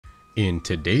In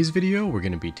today's video, we're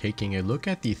going to be taking a look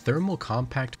at the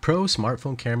SeekCompactPro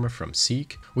smartphone camera from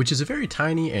Seek, which is a very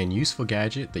tiny and useful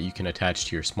gadget that you can attach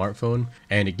to your smartphone,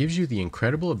 and it gives you the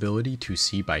incredible ability to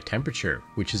see by temperature,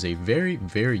 which is a very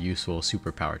useful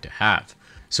superpower to have.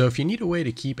 So if you need a way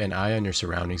to keep an eye on your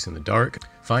surroundings in the dark,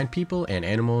 find people and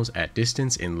animals at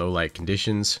distance in low light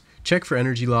conditions, check for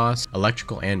energy loss,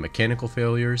 electrical and mechanical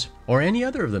failures, or any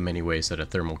other of the many ways that a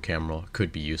thermal camera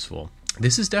could be useful,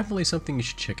 this is definitely something you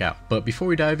should check out. But before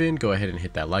we dive in, go ahead and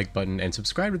hit that like button and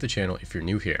subscribe to the channel if you're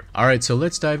new here. Alright, so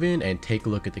let's dive in and take a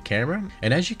look at the camera.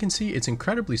 And as you can see, it's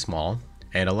incredibly small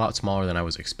and a lot smaller than I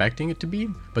was expecting it to be,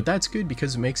 but that's good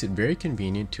because it makes it very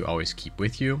convenient to always keep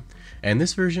with you. And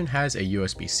this version has a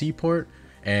USB-C port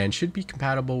and should be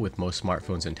compatible with most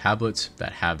smartphones and tablets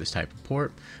that have this type of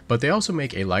port, but they also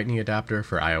make a lightning adapter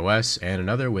for iOS and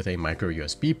another with a micro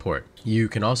USB port. You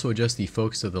can also adjust the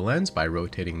focus of the lens by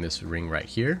rotating this ring right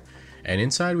here, and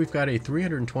inside we've got a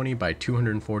 320 by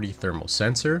 240 thermal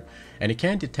sensor, and it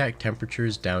can detect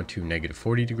temperatures down to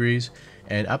 -40 degrees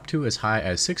and up to as high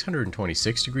as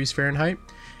 626 degrees Fahrenheit,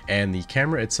 and the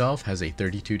camera itself has a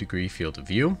 32-degree field of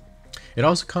view. It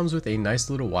also comes with a nice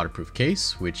little waterproof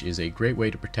case, which is a great way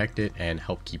to protect it and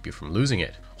help keep you from losing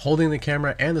it. Holding the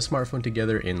camera and the smartphone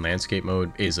together in landscape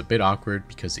mode is a bit awkward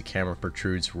because the camera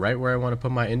protrudes right where I want to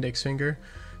put my index finger,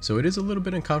 so it is a little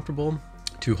bit uncomfortable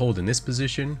to hold in this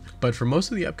position, but for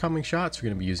most of the upcoming shots we're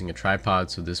going to be using a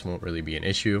tripod, so this won't really be an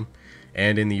issue.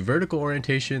 And in the vertical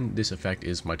orientation, this effect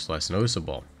is much less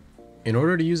noticeable. In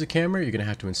order to use a camera, you're going to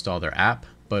have to install their app,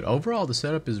 but overall the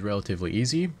setup is relatively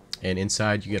easy. And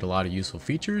inside you get a lot of useful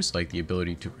features like the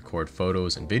ability to record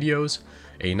photos and videos,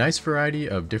 a nice variety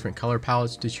of different color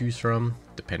palettes to choose from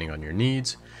depending on your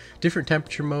needs, different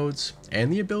temperature modes,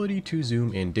 and the ability to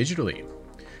zoom in digitally.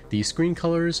 The screen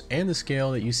colors and the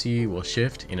scale that you see will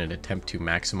shift in an attempt to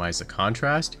maximize the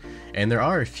contrast, and there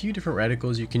are a few different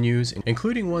reticles you can use,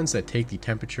 including ones that take the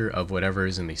temperature of whatever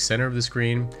is in the center of the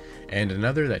screen, and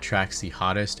another that tracks the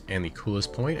hottest and the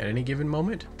coolest point at any given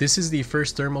moment. This is the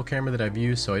first thermal camera that I've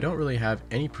used, so I don't really have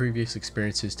any previous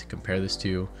experiences to compare this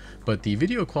to, but the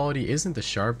video quality isn't the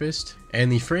sharpest, and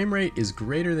the frame rate is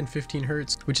greater than 15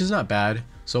 Hz, which is not bad.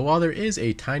 So while there is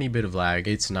a tiny bit of lag,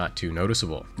 it's not too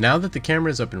noticeable. Now that the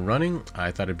camera is up and running,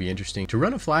 I thought it'd be interesting to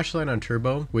run a flashlight on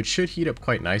turbo, which should heat up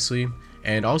quite nicely.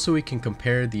 And also we can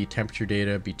compare the temperature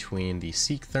data between the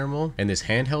Seek Thermal and this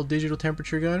handheld digital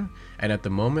temperature gun. And at the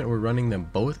moment we're running them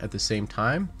both at the same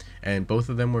time, and both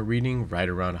of them were reading right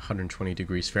around 120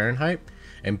 degrees Fahrenheit.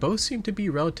 And both seem to be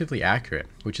relatively accurate,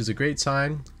 which is a great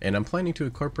sign. And I'm planning to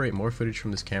incorporate more footage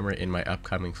from this camera in my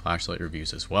upcoming flashlight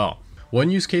reviews as well. One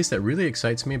use case that really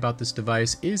excites me about this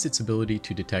device is its ability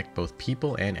to detect both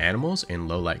people and animals in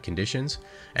low light conditions,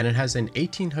 and it has an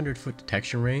 1800 foot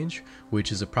detection range,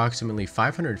 which is approximately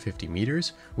 550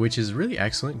 meters, which is really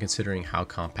excellent considering how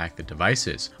compact the device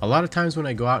is. A lot of times when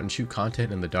I go out and shoot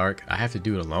content in the dark, I have to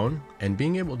do it alone, and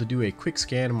being able to do a quick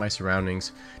scan of my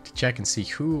surroundings to check and see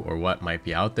who or what might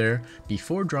be out there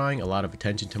before drawing a lot of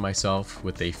attention to myself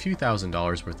with a few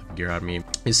 $1,000s worth of gear on me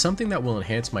is something that will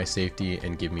enhance my safety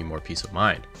and give me more peace of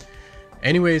mind.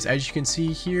 Anyways, as you can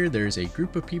see here, there's a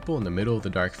group of people in the middle of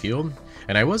the dark field,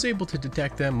 and I was able to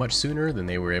detect them much sooner than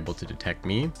they were able to detect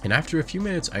me, and after a few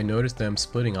minutes I noticed them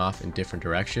splitting off in different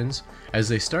directions as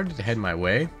they started to head my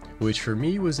way, which for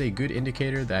me was a good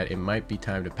indicator that it might be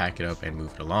time to pack it up and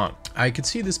move it along. I could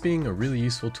see this being a really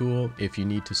useful tool if you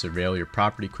need to surveil your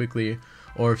property quickly,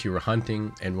 or if you were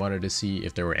hunting and wanted to see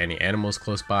if there were any animals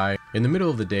close by in the middle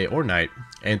of the day or night,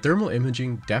 and thermal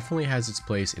imaging definitely has its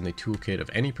place in the toolkit of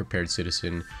any prepared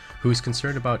citizen who is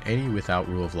concerned about any without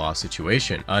rule of law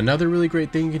situation. Another really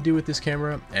great thing you can do with this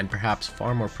camera, and perhaps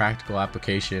far more practical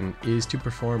application, is to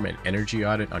perform an energy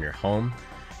audit on your home.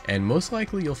 And most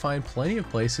likely you'll find plenty of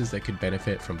places that could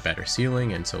benefit from better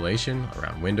ceiling and insulation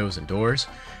around windows and doors,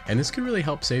 and this could really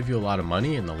help save you a lot of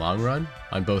money in the long run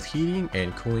on both heating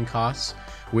and cooling costs,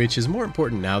 which is more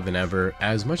important now than ever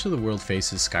as much of the world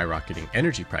faces skyrocketing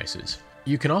energy prices.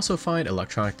 You can also find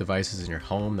electronic devices in your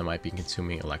home that might be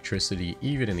consuming electricity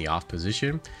even in the off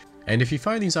position, and if you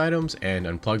find these items and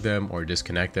unplug them or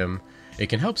disconnect them, it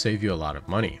can help save you a lot of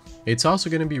money. It's also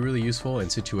going to be really useful in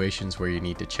situations where you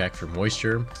need to check for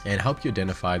moisture and help you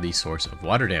identify the source of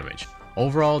water damage.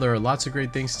 Overall, there are lots of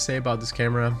great things to say about this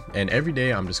camera, and every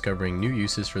day I'm discovering new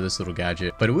uses for this little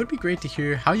gadget, but it would be great to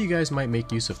hear how you guys might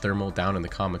make use of thermal down in the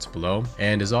comments below.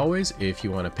 And as always, if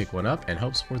you want to pick one up and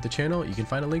help support the channel, you can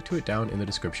find a link to it down in the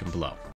description below.